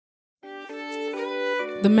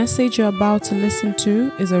The message you're about to listen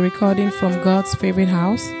to is a recording from God's favorite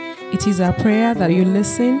house. It is our prayer that you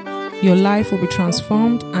listen, your life will be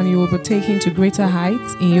transformed, and you will be taken to greater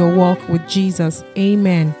heights in your walk with Jesus.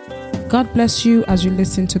 Amen. God bless you as you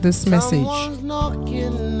listen to this message. Someone's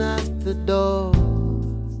knocking at the door.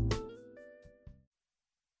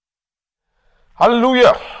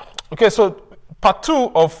 Hallelujah. Okay, so part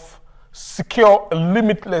 2 of Secure a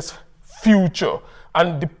Limitless Future.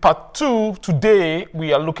 And the part 2 today,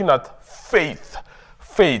 we are looking at faith.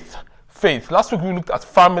 Last week we looked at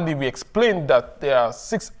family. We explained that there are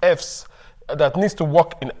 6 F's that needs to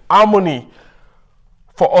work in harmony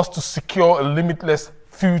for us to secure a limitless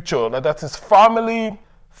future. That is family,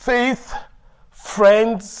 faith,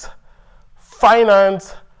 friends,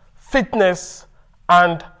 finance, fitness,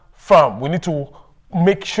 and farm. We need to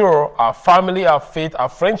make sure our family, our faith, our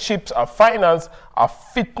friendships, our finance, our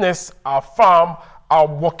fitness, our farm are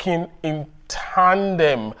working in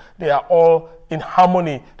tandem. They are all in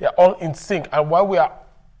harmony. They are all in sync. And while we are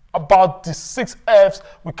about the 6 F's,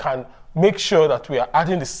 we can make sure that we are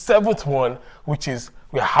adding the 7th one, which is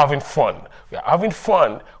we are having fun. We are having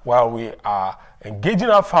fun while we are engaging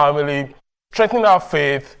our family, strengthening our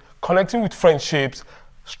faith, connecting with friendships,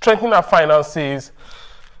 strengthening our finances,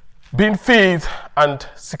 being fit, and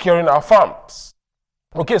securing our farms.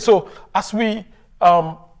 Okay, so as we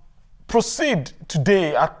proceed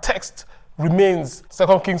today, our text remains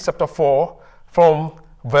 2 Kings chapter 4 from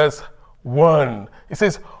verse 1. It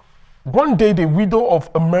says, "One day the widow of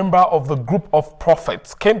a member of the group of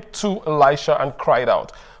prophets came to Elisha and cried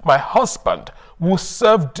out, 'My husband who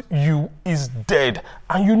served you is dead,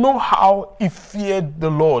 and you know how he feared the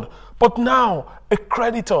Lord. But now a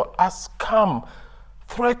creditor has come,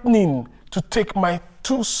 threatening to take my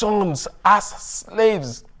 2 sons as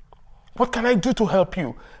slaves. What can I do to help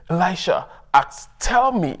you?' Elisha asked,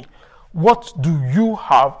 'Tell me, what do you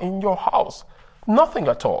have in your house?' 'Nothing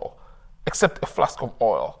at all, except a flask of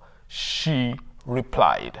oil,' she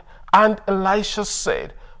replied. And Elisha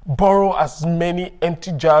said, 'Borrow as many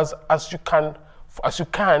empty jars as you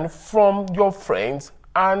can from your friends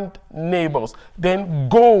and neighbors. Then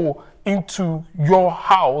go into your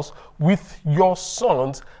house with your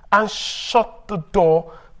sons and shut the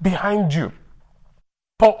door behind you.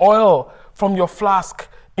 Pour oil from your flask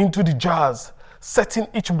into the jars, setting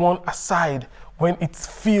each one aside when it's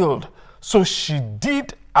filled.' So she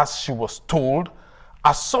did as she was told.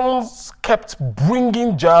 Her sons kept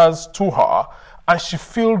bringing jars to her, and she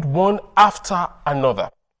filled one after another.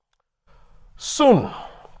 Soon,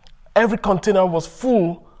 every container was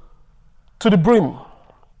full to the brim.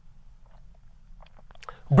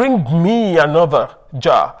 'Bring me another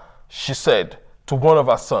jar,' she said to one of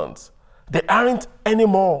her sons. 'There aren't any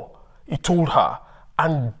more,' he told her,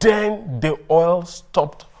 and then the oil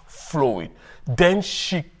stopped flowing. Then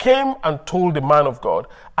she came and told the man of God,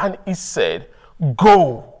 and he said,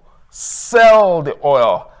 'Go, sell the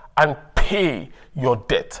oil and pay your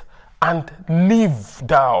debt, and live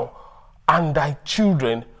thou and thy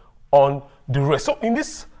children on the rest.'" So in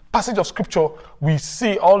this passage of scripture, we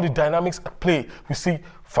see all the dynamics at play. We see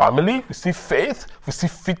family, we see faith, we see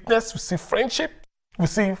fitness, we see friendship, we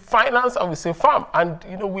see finance, and we see farm. And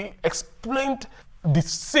we explained the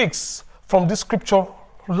 6 from this scripture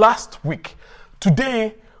last week.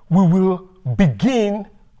 Today we will begin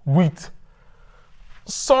with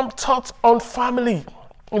some thoughts on family.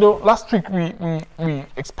 Last week we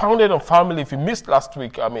expounded on family. If you missed last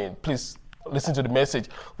week, please listen to the message.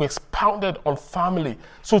 We expounded on family.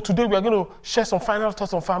 So today we are going to share some final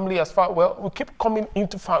thoughts on family. We keep coming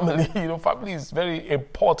into family. Family is very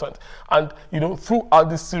important, and throughout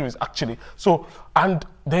this series actually. So, and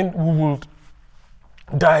then we will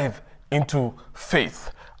dive into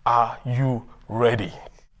faith. Are you ready?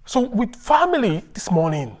 So with family this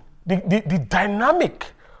morning, the dynamic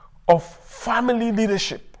of family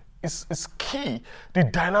leadership is key. The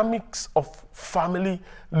dynamics of family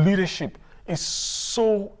leadership is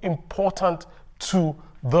so important to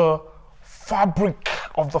the fabric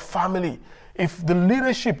of the family. If the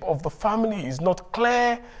leadership of the family is not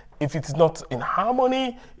clear, if it's not in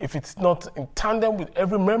harmony, if it's not in tandem with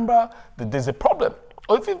every member, then there's a problem.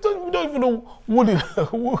 Or if you don't even know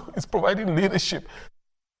who is providing leadership.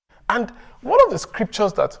 And one of the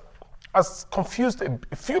scriptures that has confused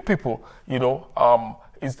a few people,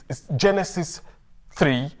 is Genesis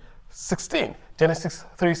 3:16. Genesis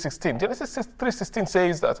 3:16. Genesis 3:16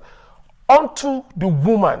 says that, "Unto the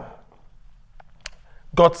woman,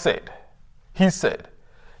 God said, He said,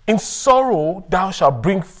 in sorrow thou shalt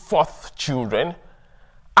bring forth children,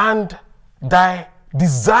 and thy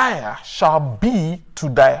desire shall be to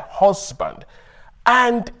thy husband,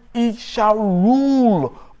 and he shall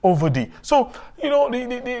rule over thee. So,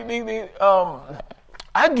 the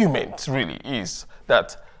argument really is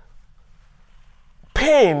that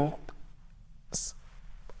pain,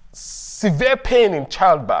 severe pain in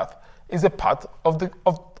childbirth, is a part of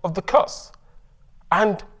the curse.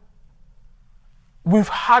 And we've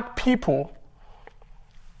had people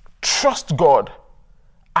trust God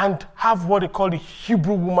and have what they call the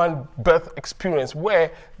Hebrew woman birth experience,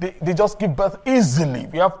 where they just give birth easily.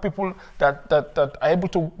 We have people that are able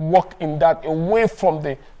to walk in that away from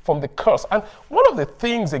the curse. And one of the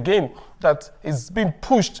things, again, that is being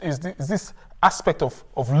pushed is this aspect of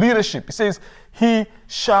leadership. It says, he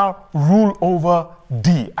shall rule over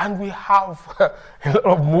thee. And we have a lot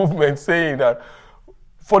of movement saying that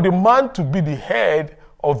for the man to be the head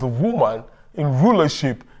of the woman in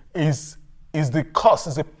rulership is the curse,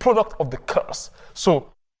 is a product of the curse.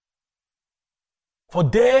 So for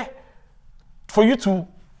you to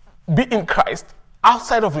be in Christ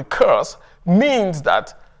outside of the curse means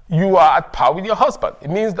that you are at par with your husband. It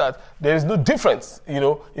means that there is no difference.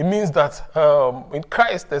 It means that in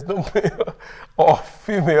Christ there's no male or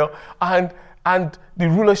female, and the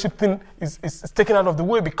rulership thing is taken out of the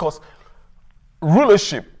way, because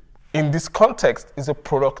rulership in this context is a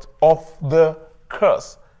product of the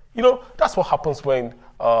curse. That's what happens when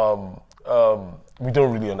we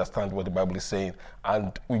don't really understand what the Bible is saying,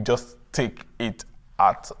 and we just take it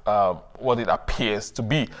at what it appears to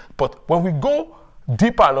be. But when we go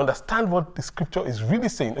deeper and understand what the scripture is really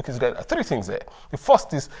saying, okay, so there are three things there. The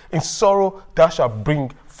first is, in sorrow thou shalt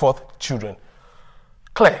bring forth children.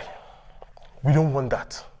 Claire, we don't want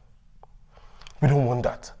that. We don't want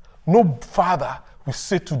that. No father will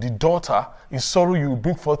say to the daughter, in sorrow you will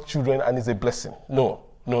bring forth children and it's a blessing. No.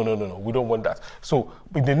 We don't want that. So,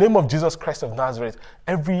 in the name of Jesus Christ of Nazareth,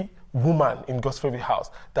 every woman in God's favorite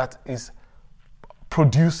house that is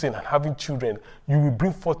producing and having children, you will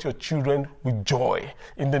bring forth your children with joy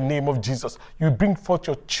in the name of Jesus. You will bring forth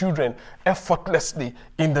your children effortlessly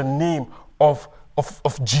in the name of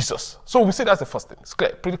Jesus. So we say that's the first thing. It's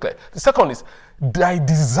clear, pretty clear. The second is, thy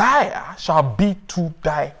desire shall be to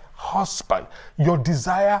thy husband. Your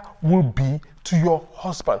desire will be to your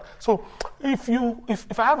husband. So if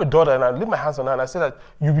I have a daughter and I lay my hands on her and I say that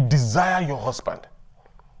you will desire your husband,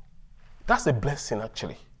 that's a blessing,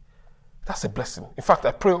 actually. That's a blessing. In fact,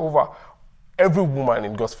 I pray over every woman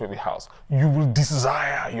in God's favorite house. You will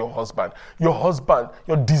desire your husband.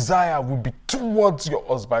 Your desire will be towards your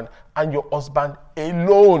husband and your husband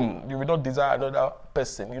alone. You will not desire another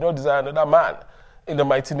person. You will not desire another man. In the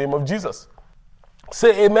mighty name of Jesus.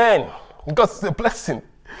 Say amen. Because it's a blessing.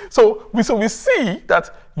 So we see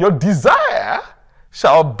that your desire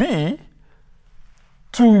shall be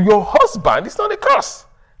to your husband. It's not a curse.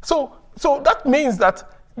 So that means that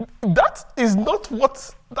is not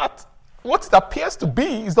what it appears to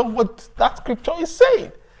be, is not what that scripture is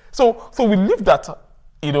saying. So we leave that,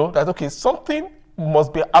 that okay, something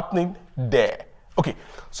must be happening there. Okay,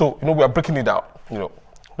 so we are breaking it down.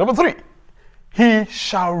 Number 3, he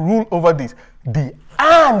shall rule over this.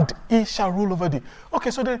 And he shall rule over thee.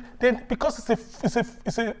 Okay, so then because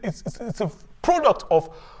it's a product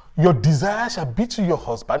of your desire shall be to your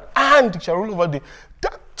husband and he shall rule over thee,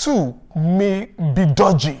 that too may be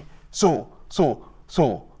dodgy. So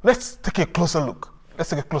let's take a closer look.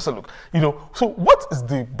 So what is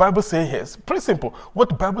the Bible saying here? It's pretty simple. What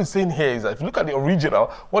the Bible is saying here is that if you look at the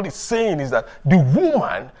original, what it's saying is that the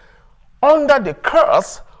woman under the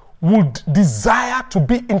curse would desire to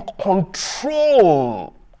be in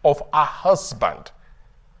control of her husband.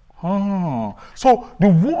 So the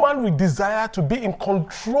woman will desire to be in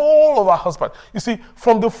control of her husband. You see,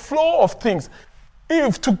 from the flow of things,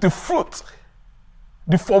 Eve took the fruit,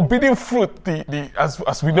 the forbidden fruit,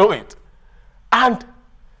 as we know it, and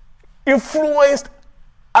influenced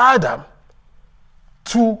Adam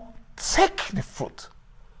to take the fruit.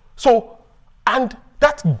 And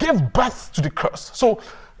that gave birth to the curse.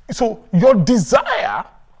 So your desire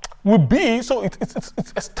will be, so it's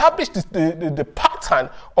established the pattern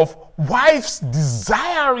of wives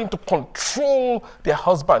desiring to control their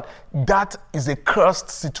husband. That is a cursed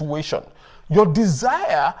situation. Your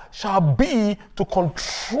desire shall be to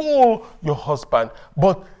control your husband,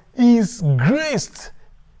 but he is graced,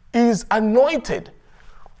 he is anointed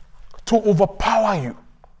to overpower you.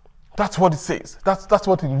 That's what it says. That's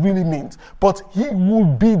what it really means. But he will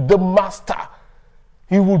be the master.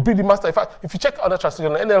 He will be the master. In fact, if you check other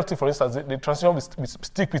translation, NLT, for instance, the translation with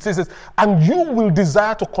stick, it says, and you will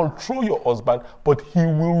desire to control your husband, but he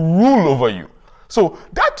will rule over you. So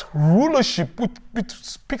that rulership, which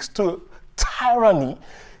speaks to tyranny,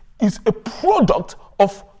 is a product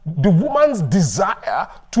of the woman's desire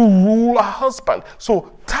to rule her husband.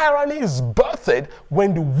 So tyranny is birthed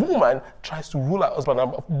when the woman tries to rule her husband.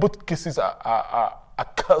 And both cases are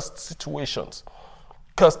cursed situations.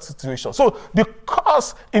 Cursed situations. So the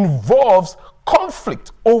curse involves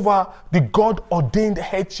conflict over the God-ordained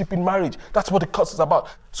headship in marriage. That's what the curse is about.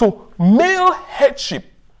 So male headship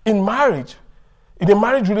in marriage, in a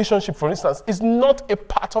marriage relationship, for instance, is not a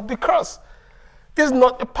part of the curse. It's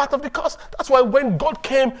not a part of the curse. That's why when God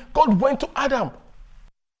came, God went to Adam.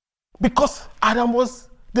 Because Adam was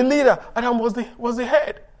the leader. Adam was the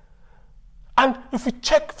head. And if we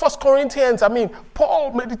check 1 Corinthians,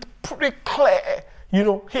 Paul made it pretty clear,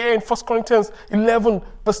 here in 1 Corinthians 11,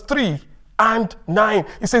 verse 3 and 9.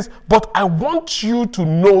 It says, but I want you to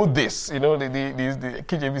know this. The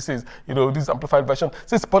KJV says, this Amplified Version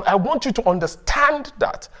says, but I want you to understand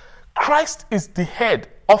that Christ is the head,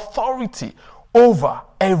 authority over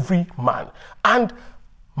every man. And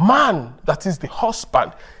man, that is the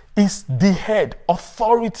husband, is the head,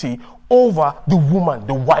 authority over the woman,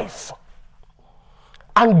 the wife.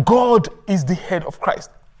 And God is the head of Christ.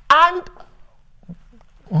 And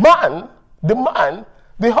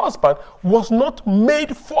the husband, was not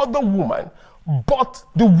made for the woman, but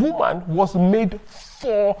the woman was made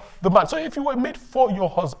for the man. So if you were made for your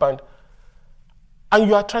husband and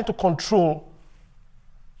you are trying to control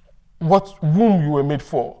whom you were made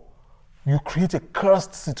for, you create a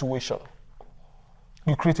cursed situation.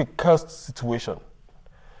 You create a cursed situation.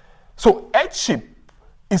 So headship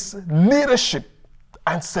is leadership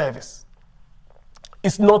and service.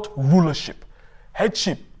 It's not rulership.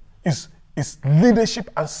 Headship is leadership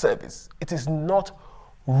and service. It is not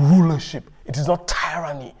rulership. It is not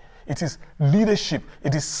tyranny. It is leadership.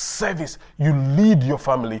 It is service. You lead your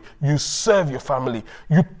family. You serve your family.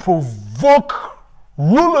 You provoke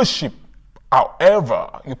rulership. However,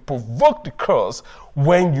 you provoke the curse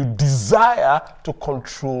when you desire to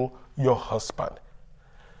control your husband.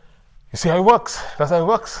 You see how it works? That's how it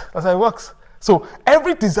works. That's how it works. So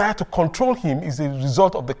every desire to control him is a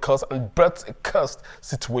result of the curse and births a cursed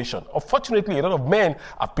situation. Unfortunately, a lot of men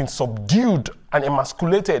have been subdued and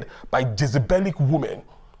emasculated by Jezebelic women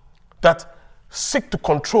that seek to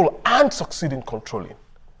control and succeed in controlling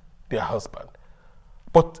their husband.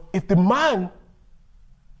 But if the man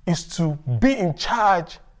is to be in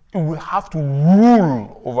charge, he will have to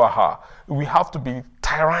rule over her. He will have to be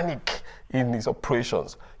tyrannic in his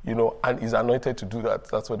operations, and is anointed to do that.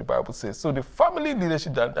 That's what the Bible says. So the family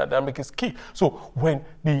leadership dynamic is key. So when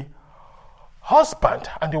the husband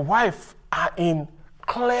and the wife are in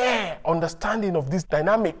clear understanding of this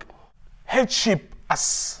dynamic, headship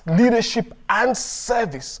as leadership and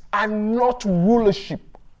service, and not rulership,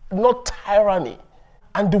 not tyranny,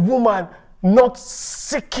 and the woman not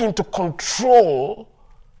seeking to control,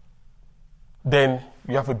 then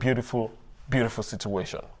you have a beautiful, beautiful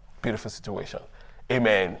situation. Beautiful situation.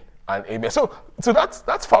 Amen and amen. So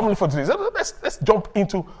that's family for today. So let's jump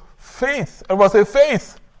into faith. Everyone say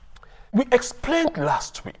faith. We explained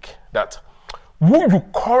last week that who you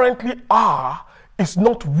currently are is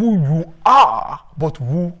not who you are, but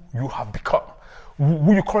who you have become.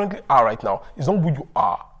 Who you currently are right now is not who you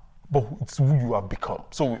are, but it's who you have become.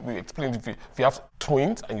 So we explained if you have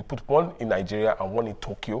twins and you put one in Nigeria and one in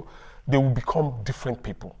Tokyo, they will become different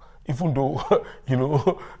people. Even though,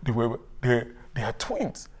 they are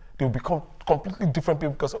twins, they will become completely different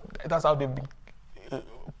people because that's how they've been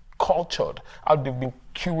cultured, how they've been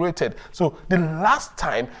curated. So the last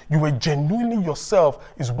time you were genuinely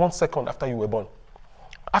yourself is 1 second after you were born.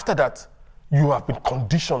 After that, you have been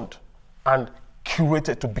conditioned and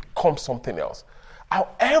curated to become something else.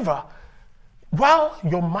 However, while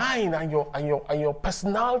your mind and your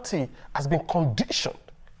personality has been conditioned,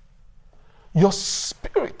 your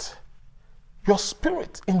spirit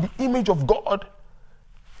in the image of God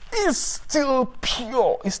is still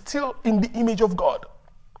pure, is still in the image of God.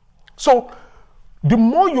 So the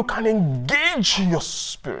more you can engage your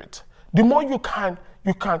spirit, the more you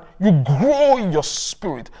grow in your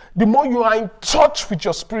spirit, the more you are in touch with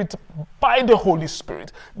your spirit by the Holy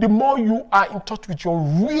Spirit, the more you are in touch with your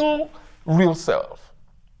real self.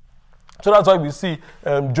 So that's why we see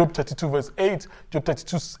Job 32 verse 8. Job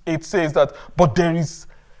 32 8 says that, but there is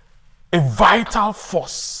a vital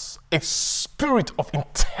force, a spirit of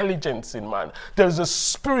intelligence in man. There is a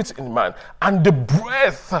spirit in man, and the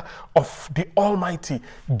breath of the Almighty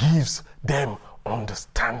gives them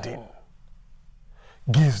understanding.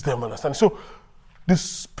 Gives them understanding. So the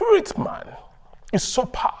spirit man is so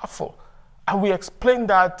powerful. And we explained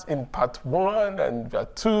that in part 1 and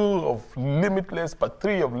part 2 of Limitless, part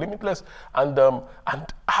 3 of Limitless, and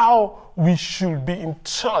how we should be in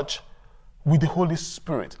touch with the Holy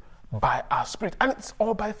Spirit by our spirit. And it's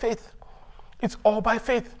all by faith. It's all by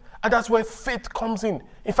faith. And that's where faith comes in.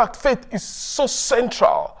 In fact, faith is so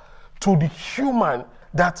central to the human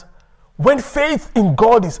that when faith in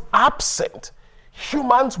God is absent,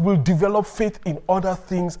 humans will develop faith in other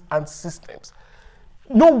things and systems.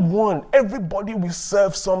 No one, everybody will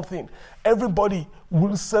serve something. Everybody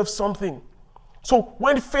will serve something. So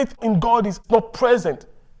when faith in God is not present,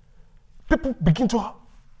 people begin to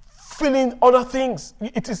fill in other things.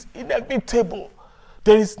 It is inevitable.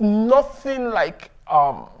 There is nothing like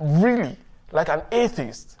really like an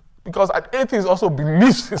atheist, because an atheist also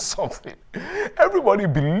believes in something. Everybody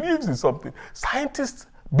believes in something. Scientists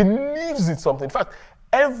believes in something. In fact,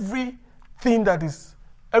 every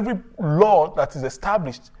law that is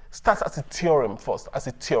established starts as a theorem first, as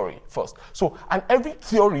a theory first. So, and every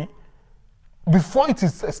theory, before it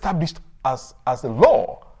is established as a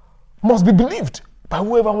law, must be believed by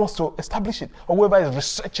whoever wants to establish it or whoever is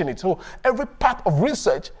researching it. So every part of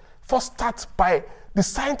research first starts by the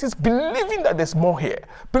scientists believing that there's more here,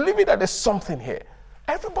 believing that there's something here.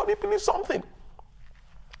 Everybody believes something.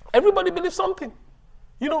 Everybody believes something.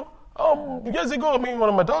 You know, years ago, one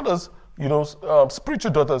of my daughters,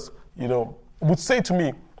 spiritual daughters, would say to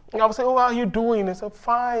me, I would say, "Oh, how are you doing?" They said,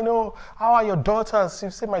 "Fine." "Oh, how are your daughters?" She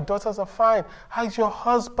would say, "My daughters are fine." "How's your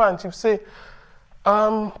husband?" She would say,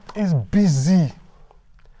 "He's busy."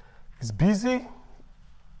 "He's busy?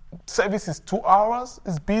 Service is 2 hours.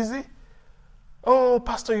 He's busy?" "Oh,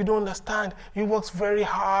 Pastor, you don't understand. He works very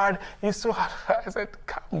hard. He's so hard." I said,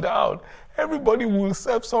 "Calm down. Everybody will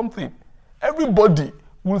serve something. Everybody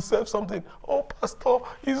will serve something." "Oh, Pastor,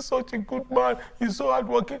 he's such a good man. He's so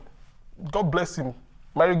hardworking." God bless him.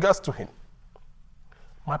 My regards to him.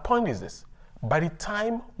 My point is this. By the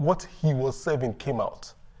time what he was serving came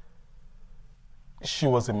out, she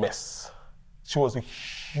was a mess. She was a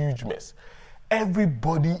huge mess.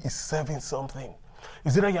 Everybody is serving something.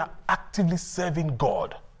 Is either you're actively serving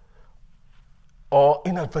God, or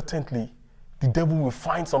inadvertently, the devil will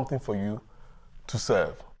find something for you to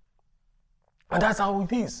serve. And that's how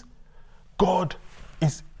it is. God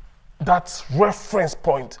is that reference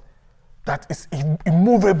point that is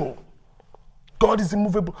immovable. God is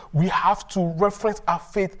immovable. We have to reference our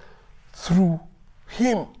faith through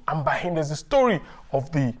him and by him. There's a story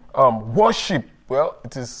of the worship. Well,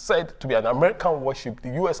 it is said to be an American worship. The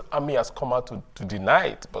U.S. Army has come out to deny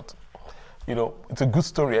it, but it's a good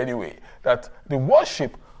story anyway. That the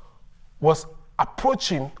worship was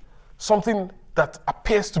approaching something that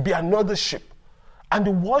appears to be another ship. And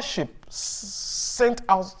the worship sent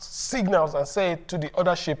out signals and said to the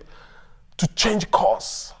other ship to change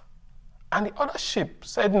course. And the other ship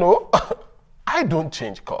said, "No, I don't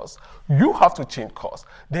change course. You have to change course."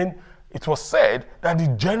 Then it was said that the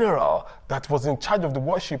general that was in charge of the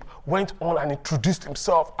worship went on and introduced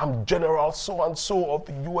himself. "I'm General so-and-so of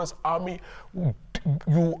the U.S. Army.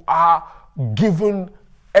 You are given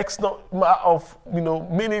X number of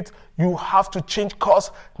minutes. You have to change course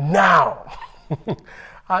now."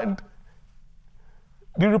 And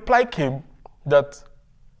the reply came that,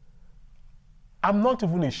 "I'm not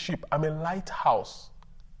even a ship. I'm a lighthouse.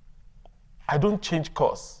 I don't change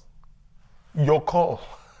course. Your call."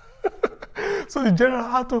 So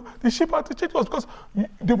the ship had to change course because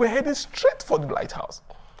they were heading straight for the lighthouse.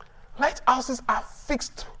 Lighthouses are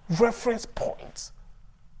fixed reference points.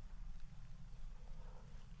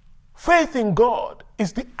 Faith in God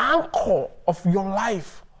is the anchor of your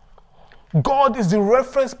life. God is the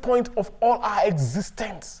reference point of all our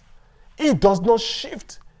existence. He does not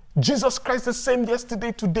shift. Jesus Christ is the same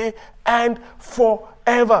yesterday, today, and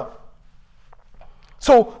forever.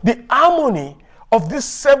 So the harmony of these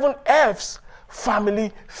 7 F's,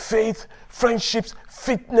 family, faith, friendships,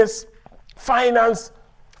 fitness, finance,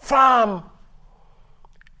 farm,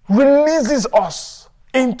 releases us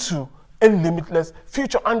into a limitless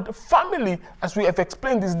future. And the family, as we have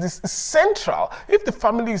explained, this is central. If the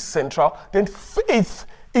family is central, then faith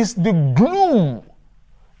is the glue.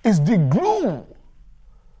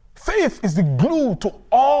 Faith is the glue to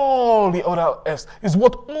all the other F's. It's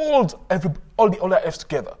what holds all the other F's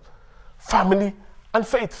together. Family and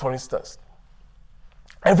faith, for instance.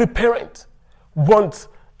 Every parent wants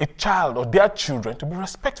a child or their children to be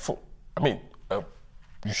respectful. You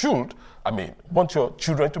should. Want your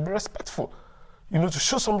children to be respectful. To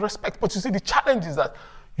show some respect. But you see, the challenge is that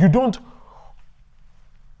you don't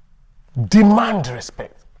demand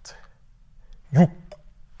respect. You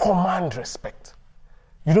command respect.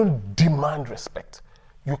 You don't demand respect.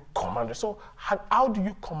 You command respect. So how do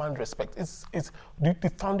you command respect? It's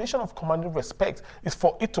the foundation of commanding respect is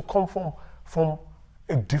for it to come from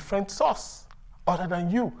a different source other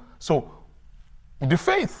than you. So the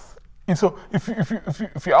faith. And so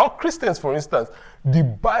if you are Christians, for instance, the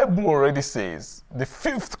Bible already says the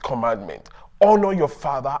 5th commandment, honor your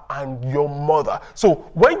father and your mother. So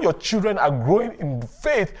when your children are growing in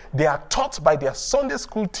faith, they are taught by their Sunday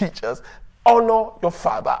school teachers, honor your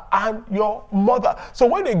father and your mother. So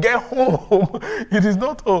when they get home, it is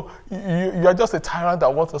not, oh, you are just a tyrant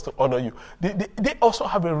that wants us to honor you. They also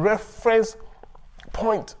have a reference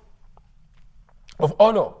point of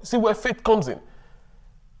honor. See where faith comes in.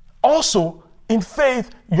 Also, in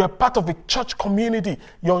faith, you are part of a church community.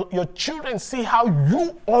 Your children see how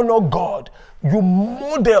you honor God. You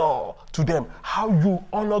model to them how you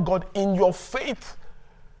honor God in your faith.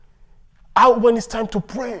 How when it's time to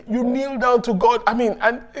pray, you kneel down to God. I mean,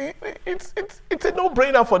 and it's a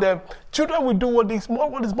no-brainer for them. Children will do what is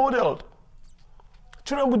modeled.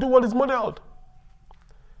 Children will do what is modeled.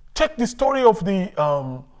 Check the story of the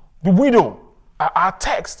widow. Our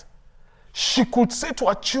text. She could say to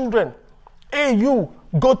her children, hey, you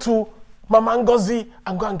go to Mama Ngozi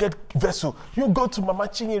and go and get vessel. You go to Mama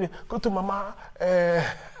Chinyere, go to Mama,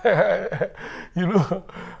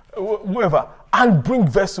 whoever, and bring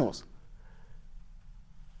vessels.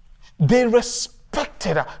 They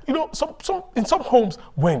respected her. You know, in some homes,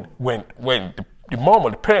 when the mom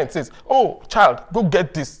or the parent says, oh, child, go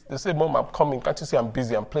get this. They say, Mom, I'm coming. Can't you see I'm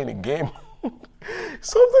busy? I'm playing a game.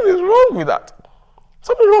 Something is wrong with that.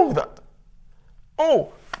 Something wrong with that.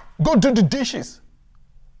 Oh, go do the dishes.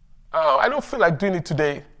 Oh, I don't feel like doing it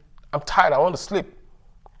today. I'm tired. I want to sleep.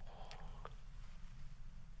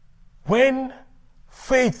 When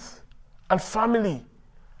faith and family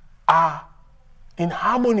are in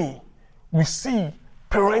harmony, we see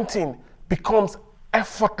parenting becomes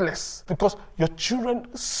effortless because your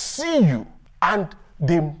children see you and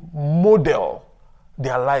they model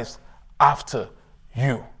their lives after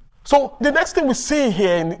you. So the next thing we see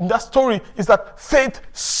here in that story is that faith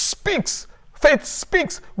speaks. Faith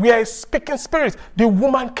speaks. We are a speaking spirit. The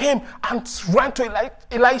woman came and ran to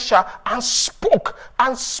Elisha and spoke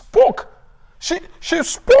and spoke. She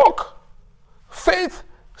spoke. Faith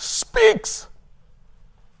speaks.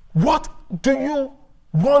 What do you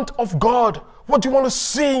want of God? What do you want to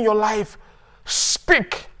see in your life?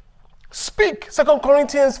 Speak. Speak. 2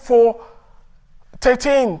 Corinthians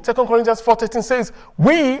 4:13 says,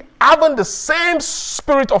 we having the same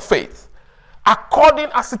spirit of faith, according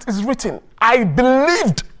as it is written, I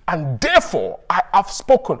believed and therefore I have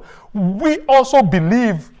spoken. We also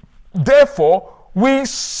believe, therefore we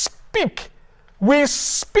speak. We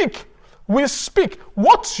speak. We speak.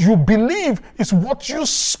 What you believe is what you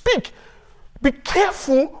speak. Be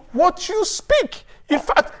careful what you speak. In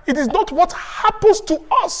fact, it is not what happens to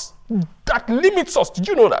us that limits us. Did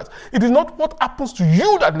you know that? It is not what happens to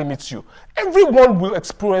you that limits you. Everyone will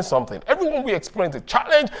experience something. Everyone will experience a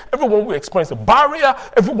challenge. Everyone will experience a barrier.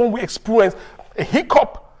 Everyone will experience a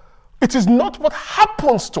hiccup. It is not what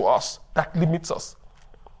happens to us that limits us.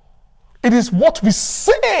 It is what we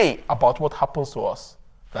say about what happens to us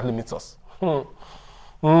that limits us.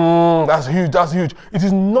 That's huge. That's huge. It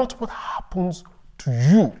is not what happens to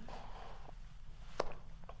you.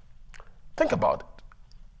 Think about it.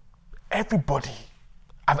 Everybody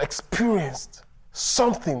have experienced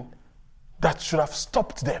something that should have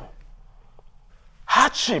stopped them.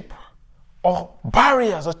 Hardship or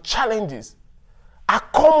barriers or challenges are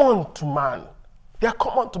common to man. They are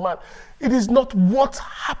common to man. It is not what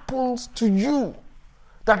happens to you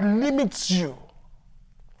that limits you.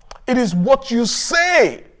 It is what you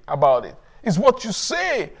say about it. It's what you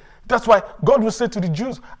say. That's why God will say to the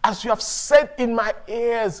Jews, as you have said in my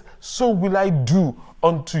ears, so will I do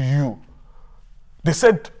unto you. They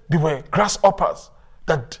said they were grasshoppers,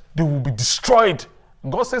 that they will be destroyed.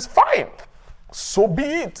 God says, fine, so be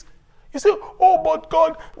it. You say, oh, but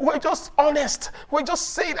God, we're just honest. We're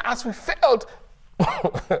just saying as we felt.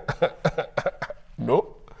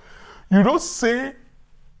 No. You don't say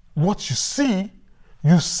what you see,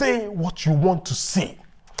 you say what you want to see.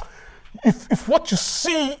 If what you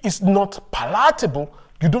see is not palatable,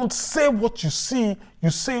 you don't say what you see, you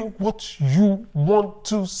say what you want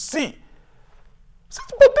to see.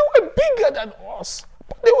 But they were bigger than us.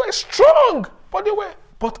 But they were strong.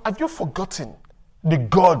 But have you forgotten the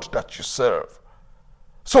God that you serve?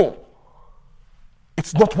 So,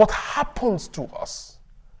 it's not what happens to us.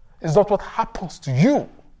 It's not what happens to you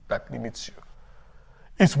that limits you.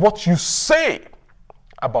 It's what you say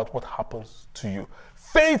about what happens to you.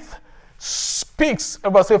 Faith speaks.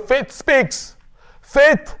 Everybody say, faith speaks.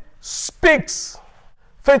 Faith speaks.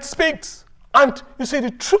 Faith speaks. And you see,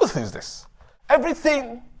 the truth is this.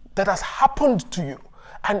 Everything that has happened to you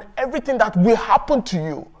and everything that will happen to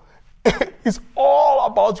you is all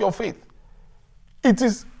about your faith. It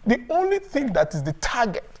is the only thing that is the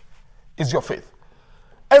target is your faith.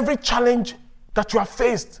 Every challenge that you have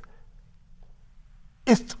faced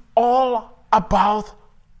is all about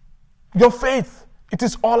your faith. It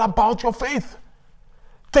is all about your faith.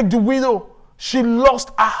 Take the widow. She lost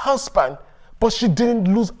her husband, but she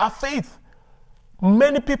didn't lose her faith.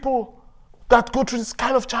 Many people that go through this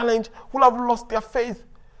kind of challenge will have lost their faith,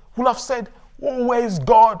 will have said, oh, where is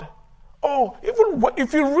God? Oh, even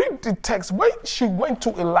if you read the text, when she went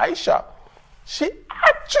to Elisha, she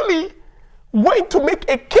actually went to make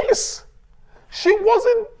a case. She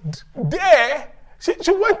wasn't there.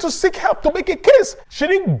 She went to seek help to make a case. She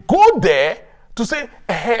didn't go there to say,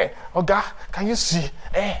 hey, oh God, can you see?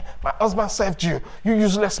 My husband served you. You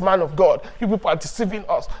useless man of God. You people are deceiving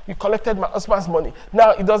us. You collected my husband's money.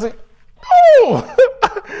 Now it doesn't. No,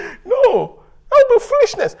 no, that would be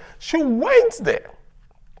foolishness. She went there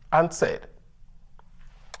and said,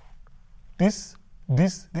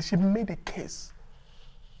 she made a case.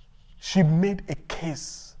 She made a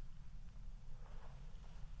case.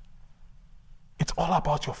 It's all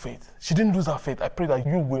about your faith. She didn't lose her faith. I pray that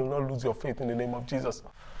you will not lose your faith in the name of Jesus.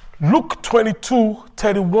 Luke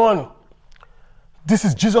 22:31. This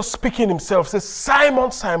is Jesus speaking himself. It says,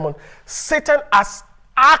 Simon, Simon, Satan has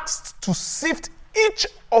asked to sift each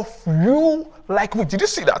of you like wheat. Did you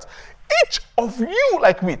see that? Each of you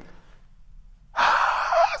like wheat.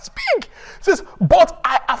 It's big. It says, but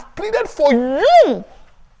I have pleaded for you,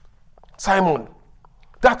 Simon,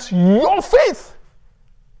 that your faith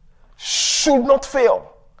should not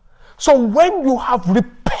fail. So when you have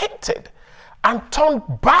repented and turned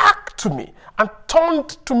back to me and turned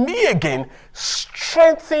to me again,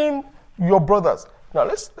 strengthen your brothers. Now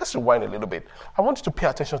let's rewind a little bit. I want you to pay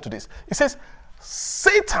attention to this. It says,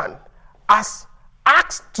 Satan has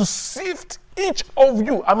asked to sift each of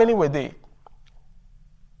you. How many were they?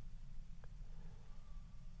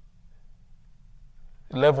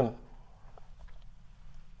 $11.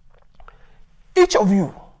 Each of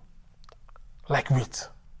you like wheat.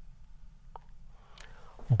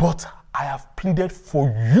 But I have pleaded for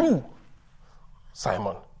you,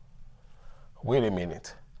 Simon. Wait a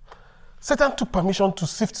minute. Satan took permission to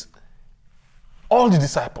sift all the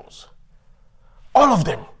disciples. All of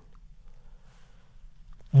them.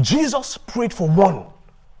 Jesus prayed for one.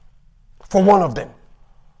 For one of them.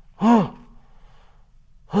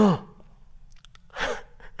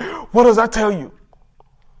 What does that tell you?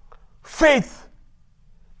 Faith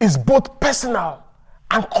is both personal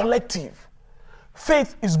and collective.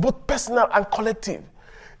 Faith is both personal and collective.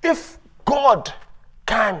 If God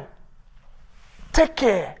can take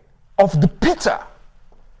care of the Peters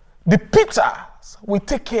will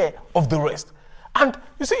take care of the rest. And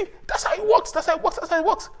you see, that's how it works.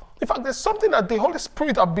 In fact, there's something that the Holy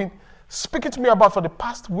Spirit have been speaking to me about for the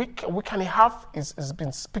past week and a half. He's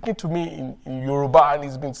been speaking to me in Yoruba, and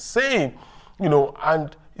he's been saying,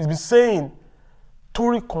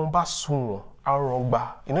 Tori komba sun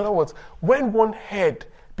arongba. In other words, when one head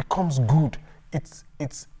becomes good, it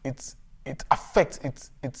affects,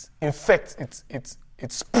 it infects,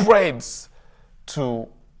 it spreads to,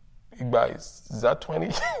 is that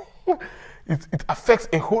 20? It affects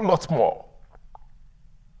a whole lot more.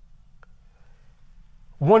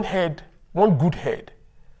 One good head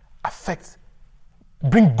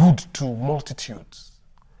bring good to multitudes.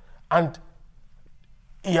 And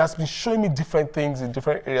he has been showing me different things in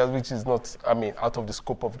different areas, which is not, out of the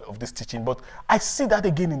scope of this teaching. But I see that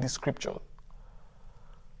again in the scripture.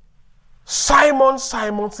 Simon,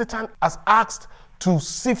 Satan has asked to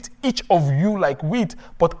sift each of you like wheat,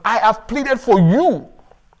 but I have pleaded for you,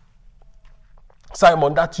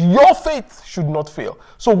 Simon, that your faith should not fail.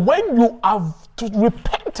 So when you have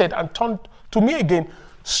repented and turned to me again,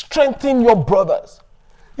 strengthen your brothers.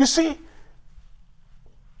 You see,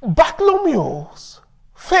 Bartholomew's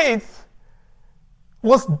faith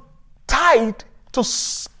was tied to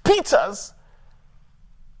Peter's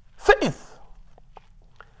faith.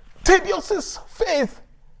 Thaddeus' faith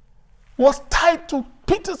was tied to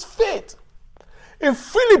Peter's faith. If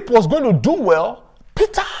Philip was going to do well,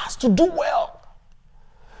 Peter has to do well.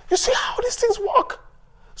 You see how these things work?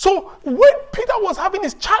 So when Peter was having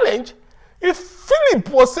his challenge, if Philip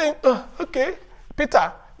was saying, okay,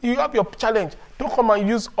 Peter, you have your challenge. Don't come and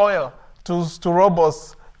use oil to rob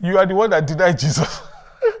us. You are the one that denied Jesus.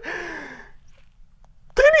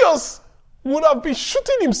 Thaddeus would have been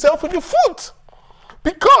shooting himself in the foot.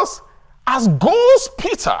 Because as goes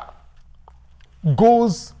Peter,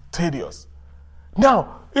 goes Thaddeus.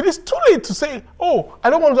 Now, it is too late to say, I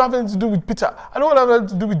don't want to have anything to do with Peter. I don't want to have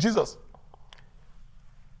anything to do with Jesus.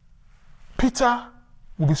 Peter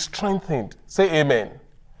will be strengthened. Say amen.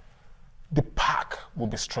 the pack will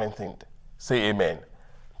be strengthened. Say amen.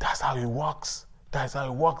 That's how it works. That's how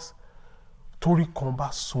it works. Tori komba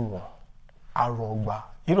sumo arongba.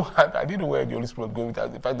 You know, I didn't know where the Holy Spirit was going with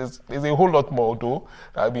that. In fact, there's a whole lot more though.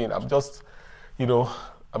 I mean, I'm just,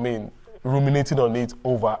 ruminating on it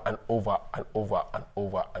over and over and over and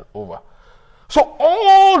over and over. So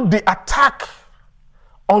all the attack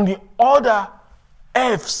on the other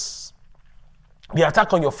F's, the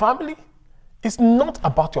attack on your family, is not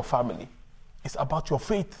about your family. It's about your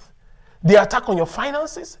faith. The attack on your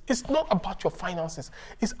finances is not about your finances.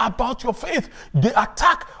 It's about your faith. The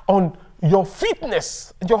attack on your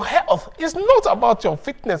fitness, your health, is not about your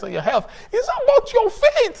fitness or your health. It's about your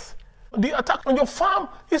faith. The attack on your farm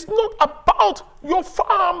is not about your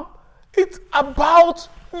farm. It's about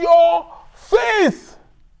your faith.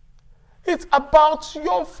 It's about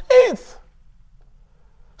your faith.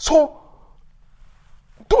 So,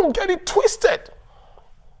 don't get it twisted.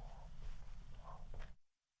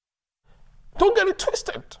 Don't get it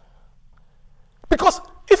twisted. Because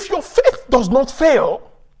if your faith does not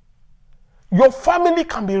fail, your family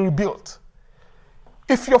can be rebuilt.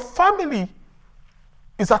 If your family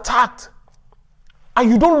is attacked and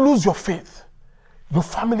you don't lose your faith, your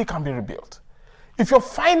family can be rebuilt. If your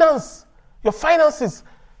finances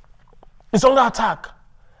is under attack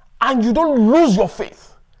and you don't lose your faith,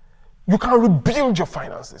 you can rebuild your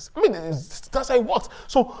finances. I mean, that's how it works.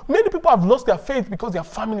 So many people have lost their faith because their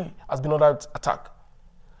family has been under attack.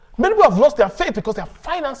 Many people have lost their faith because their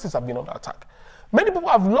finances have been under attack. Many people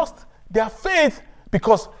have lost their faith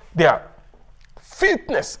because their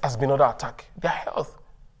fitness has been under attack, their health.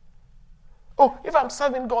 Oh, if I'm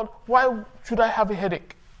serving God, why should I have a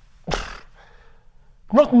headache?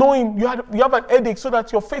 Not knowing you have an headache so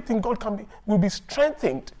that your faith in God will be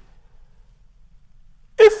strengthened.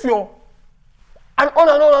 If you're, and on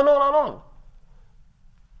and on and on and on.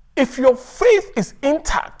 If your faith is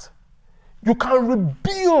intact, you can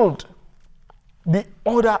rebuild the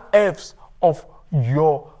other F's of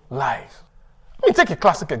your life. Let me take a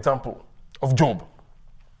classic example of Job.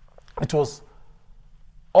 It was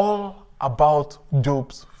all about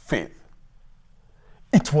Job's faith.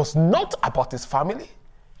 It was not about his family.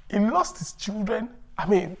 He lost his children.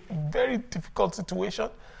 Very difficult situation.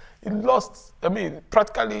 He lost,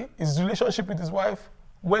 practically his relationship with his wife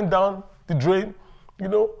went down the drain, He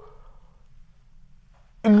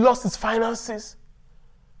lost his finances.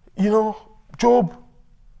 Job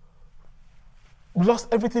lost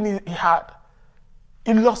everything he had.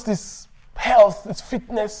 He lost his health, his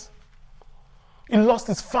fitness. He lost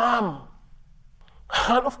his farm.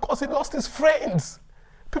 And of course, he lost his friends.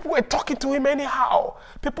 People were talking to him anyhow.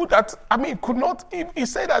 People that, could not. He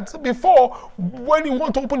said that before, when he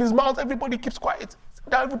wants to open his mouth, everybody keeps quiet.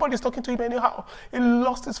 That everybody's talking to him anyhow. He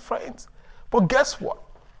lost his friends. But guess what?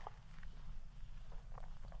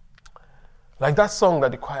 Like that song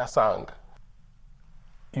that the choir sang,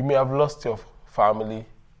 you may have lost your family,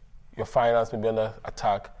 your finance may be under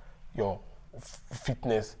attack, your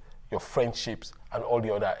fitness, your friendships, and all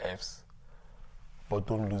the other F's. But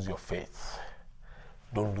don't lose your faith.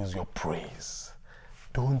 Don't lose your praise.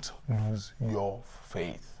 Don't lose your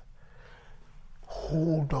faith.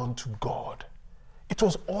 Hold on to God. It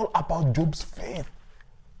was all about Job's faith.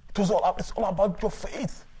 It's all about your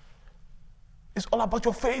faith. It's all about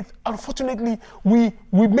your faith. Unfortunately, we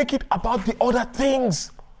make it about the other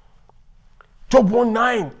things. Job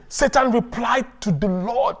 1:9, Satan replied to the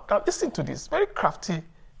Lord. Now listen to this, very crafty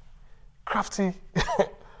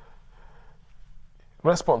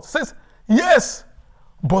response. It says, yes,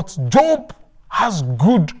 but Job has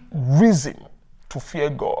good reason to fear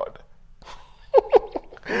God.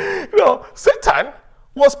 Satan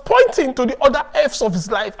was pointing to the other F's of his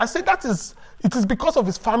life. I said it is because of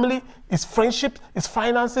his family, his friendship, his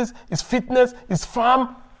finances, his fitness, his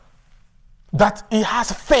farm, that he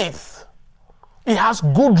has faith. He has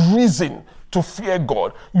good reason to fear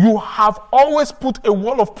God. You have always put a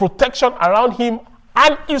wall of protection around him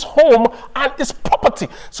and his home and his property.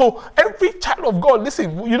 So every child of God,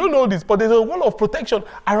 listen, you don't know this, but there's a wall of protection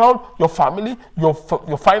around your family, your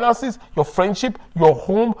finances, your friendship, your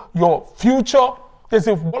home, your future. There's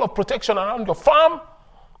a wall of protection around your farm,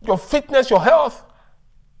 your fitness, your health.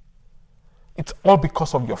 It's all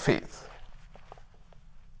because of your faith.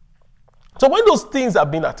 So when those things are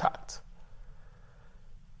being attacked,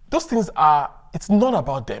 it's not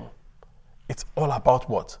about them. It's all about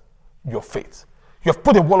what? Your faith. You have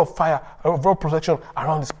put a wall of fire, a wall of protection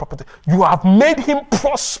around his property. You have made him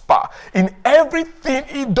prosper in everything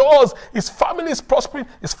he does. His family is prospering.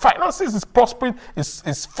 His finances is prospering.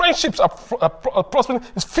 His friendships are prospering.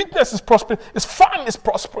 His fitness is prospering. His farm is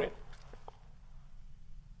prospering.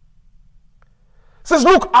 says,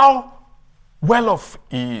 look how well off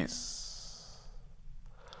he is.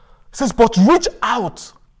 He says, but reach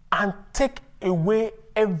out and take away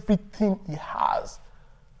everything he has.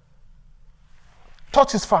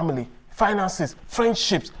 Touch his family, finances,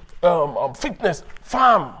 friendships, fitness,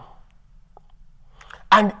 farm.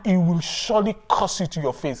 And he will surely curse you to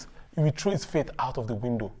your face. He will throw his faith out of the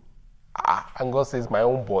window. And God says, my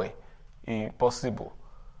own boy, impossible.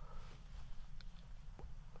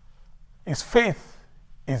 His faith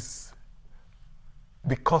is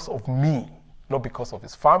because of me, not because of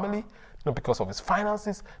his family, not because of his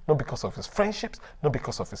finances, not because of his friendships, not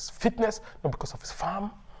because of his fitness, not because of his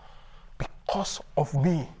farm, because of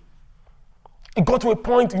me. It got to a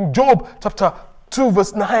point in Job chapter 2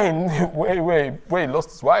 verse 9 where he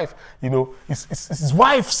lost his wife. His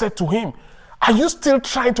wife said to him, are you still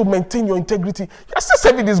trying to maintain your integrity? You're still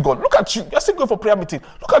serving this God. Look at you. You're still going for prayer meeting.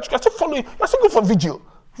 Look at you. You're still following. You're still going for vigil.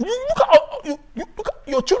 Look at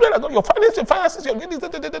your children are going, your finances, you're getting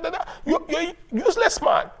you're a useless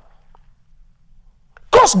man.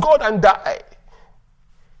 Curse God and die.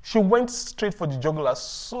 She went straight for the jugular.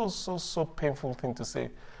 So painful thing to say,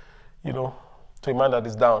 to a man that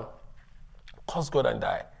is down. Curse God and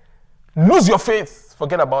die. Lose your faith.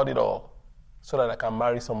 Forget about it all. So that I can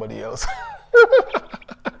marry somebody else.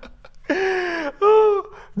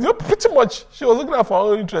 Pretty much, she was looking out for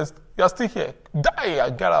her own interest. You are still here. Die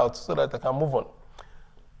and get out so that I can move on.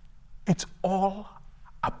 It's all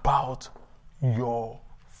about your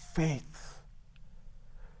faith.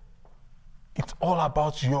 It's all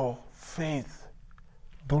about your faith.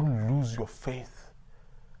 Don't lose your faith.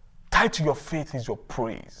 Tied to your faith is your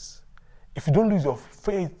praise. If you don't lose your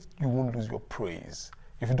faith, you won't lose your praise.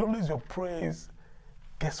 If you don't lose your praise,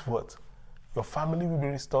 guess what? Your family will be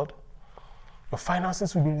restored. Your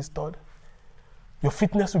finances will be restored. Your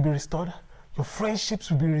fitness will be restored. Your friendships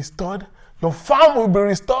will be restored. Your farm will be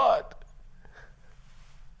restored.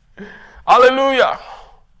 Hallelujah.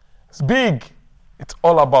 It's big. It's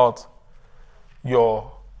all about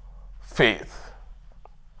your faith.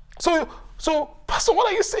 So, Pastor,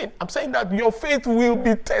 what are you saying? I'm saying that your faith will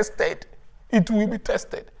be tested. It will be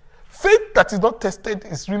tested. Faith that is not tested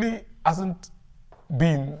hasn't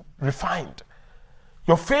been refined.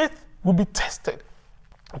 Your faith will be tested.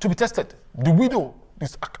 It will be tested. The widow,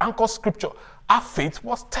 this anchor scripture, our faith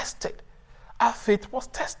was tested. Our faith was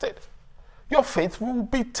tested. Your faith will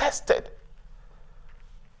be tested.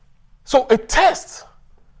 So a test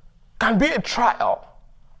can be a trial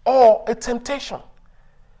or a temptation.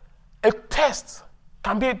 A test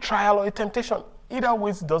can be a trial or a temptation. Either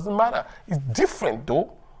way, it doesn't matter. It's different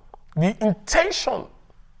though. The intention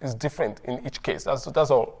is different in each case.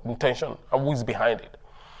 That's our intention and who is behind it.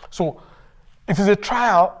 So if it's a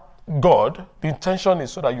trial, God, the intention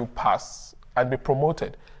is so that you pass and be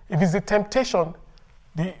promoted. If it's a temptation,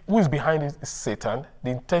 who is behind it is Satan. The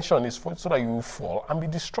intention is so that you will fall and be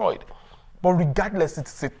destroyed. But regardless,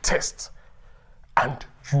 it's a test. And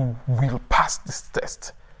you will pass this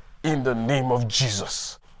test in the name of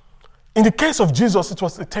Jesus. In the case of Jesus, it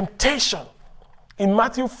was a temptation. In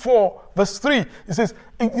Matthew 4, verse 3, it says,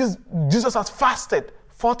 Jesus has fasted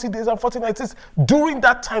 40 days and 40 nights. It says, during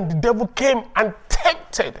that time, the devil came and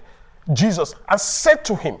tempted Jesus and said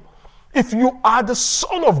to him, if you are the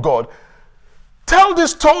Son of God, tell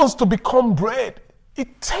these stones to become bread.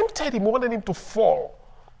 It tempted him, wanted him to fall.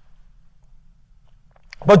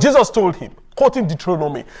 But Jesus told him, quoting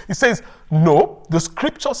Deuteronomy, he says, no, the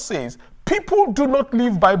scripture says, people do not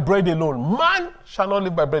live by bread alone. Man shall not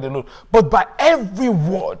live by bread alone, but by every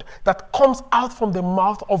word that comes out from the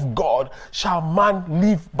mouth of God shall man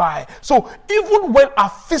live by. So even when our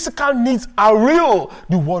physical needs are real,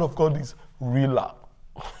 the word of God is realer.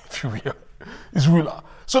 If you will, it's realer.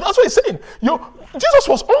 So that's what he's saying. Jesus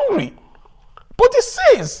was hungry, but he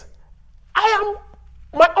says,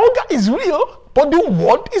 my hunger is real, but the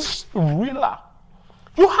word is realer.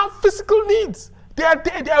 You have physical needs. They are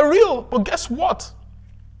there, they are real, but guess what?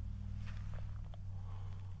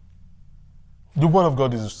 The word of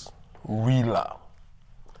God is realer.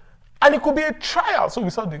 And it could be a trial. So we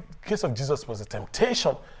saw the case of Jesus was a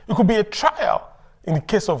temptation. It could be a trial in the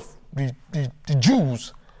case of the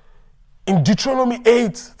Jews. In Deuteronomy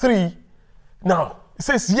 8:3, now it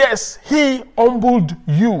says, yes, he humbled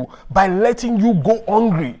you by letting you go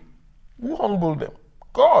hungry. Who humbled them?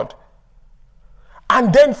 God.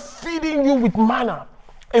 And then feeding you with manna,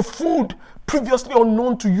 a food previously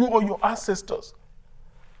unknown to you or your ancestors.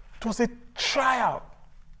 It was a trial.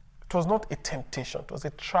 It was not a temptation. It was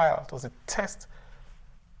a trial. It was a test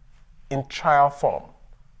in trial form.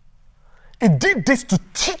 It did this to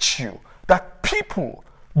teach you that people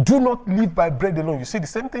do not live by bread alone. You see the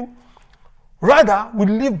same thing? Rather, we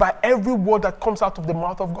live by every word that comes out of the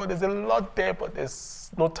mouth of God. There's a lot there, but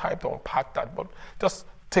there's no time to unpack that. But just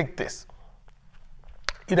take this.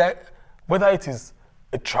 Whether it is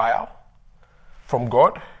a trial from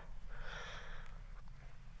God,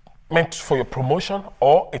 meant for your promotion,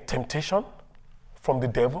 or a temptation from the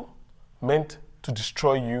devil, meant to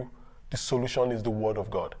destroy you, the solution is the word of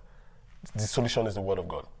God. The solution is the word of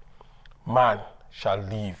God. Man shall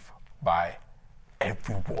live by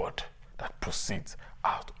every word that proceeds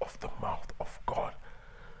out of the mouth of God.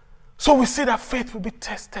 So we see that faith will be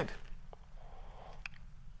tested.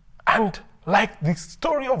 And like the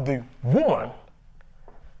story of the woman,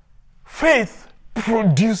 faith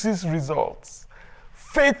produces results.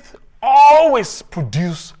 Faith always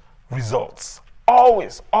produces results.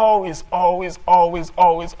 Always, always, always, always,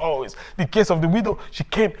 always, always. The case of the widow, she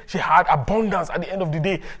came, she had abundance. At the end of the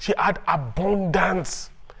day, she had abundance.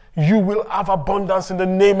 You will have abundance in the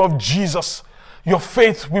name of Jesus. Your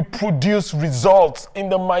faith will produce results in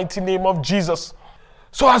the mighty name of Jesus.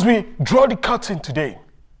 So as we draw the curtain today,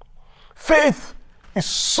 faith is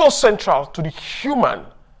so central to the human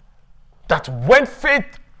that when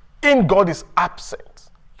faith in God is absent,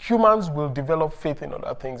 humans will develop faith in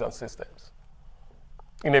other things and systems.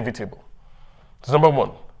 Inevitable. That's number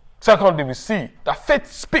one. Secondly, we see that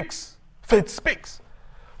faith speaks. Faith speaks.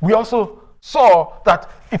 We also saw that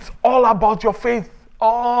it's all about your faith.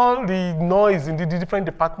 All the noise in the different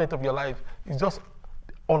department of your life is just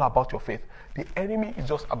all about your faith. The enemy is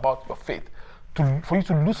just about your faith. For you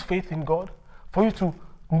to lose faith in God, for you to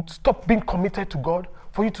stop being committed to God,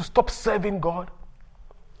 for you to stop serving God.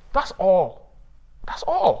 That's all. That's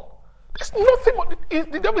all. There's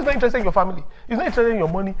nothing. The devil is not interested in your family. He's not interested in your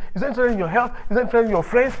money. He's not interested in your health. He's not interested in your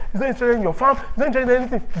friends. He's not interested in your farm. He's not interested in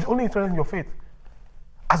anything. He's only interested in your faith,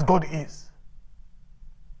 as God is.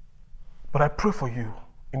 But I pray for you,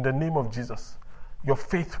 in the name of Jesus, your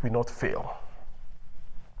faith will not fail.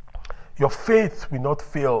 Your faith will not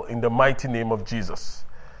fail in the mighty name of Jesus.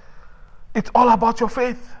 It's all about your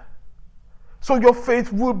faith. So your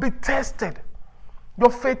faith will be tested.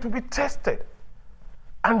 Your faith will be tested.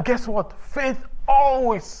 And guess what? Faith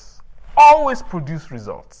always produces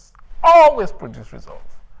results. Always produces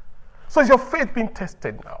results. So is your faith being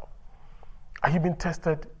tested now? Are you being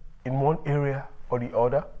tested in one area or the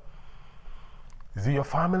other? Is it your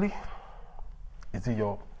family? Is it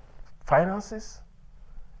your finances?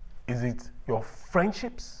 Is it your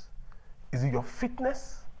friendships? Is it your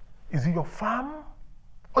fitness? Is it your farm?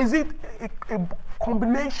 Or is it a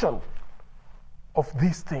combination of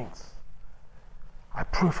these things? I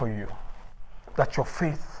pray for you that your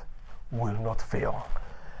faith will not fail.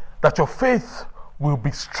 That your faith will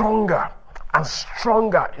be stronger and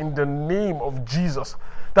stronger in the name of Jesus.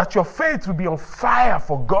 That your faith will be on fire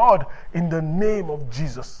for God in the name of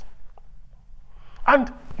Jesus.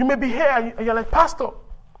 And you may be here and you're like, Pastor,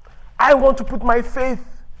 I want to put my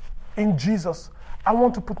faith in Jesus. I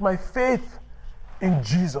want to put my faith in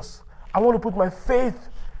Jesus. I want to put my faith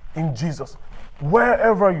in Jesus.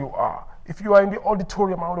 Wherever you are, if you are in the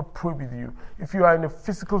auditorium, I want to pray with you. If you are in a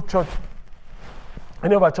physical church,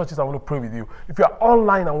 any of our churches, I want to pray with you. If you are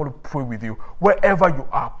online, I want to pray with you. Wherever you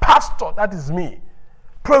are, Pastor, that is me.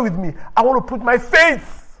 Pray with me. I want to put my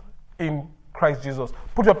faith in Christ Jesus.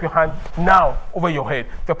 Put up your hand now over your head.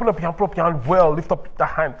 If you put up your hand well, lift up the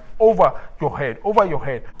hand over your head, over your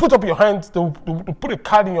head. Put up your hands to put a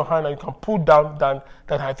card in your hand and you can pull down that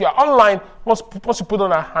hand. If you are online, once you put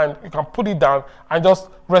on that hand, you can put it down and just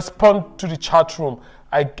respond to the chat room.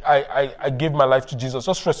 I gave my life to Jesus.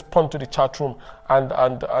 Just respond to the chat room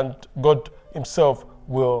and God himself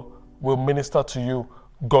will minister to you.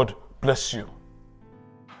 God bless you.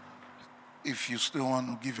 If you still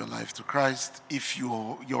want to give your life to Christ, if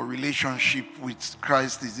your relationship with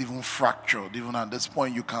Christ is even fractured, even at this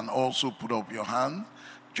point, you can also put up your hand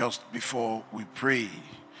just before we pray.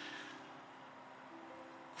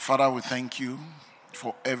 Father, we thank you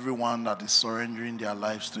for everyone that is surrendering their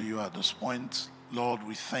lives to you at this point. Lord,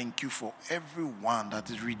 we thank you for everyone that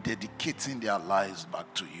is rededicating their lives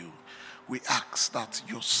back to you. We ask that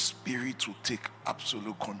your spirit will take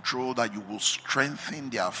absolute control, that you will strengthen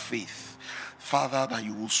their faith. Father, that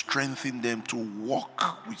you will strengthen them to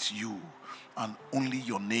walk with you, and only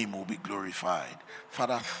your name will be glorified.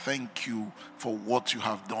 Father, thank you for what you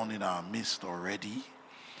have done in our midst already.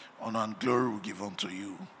 Honor and glory will give unto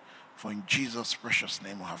you. For in Jesus' precious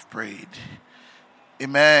name we have prayed.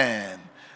 Amen.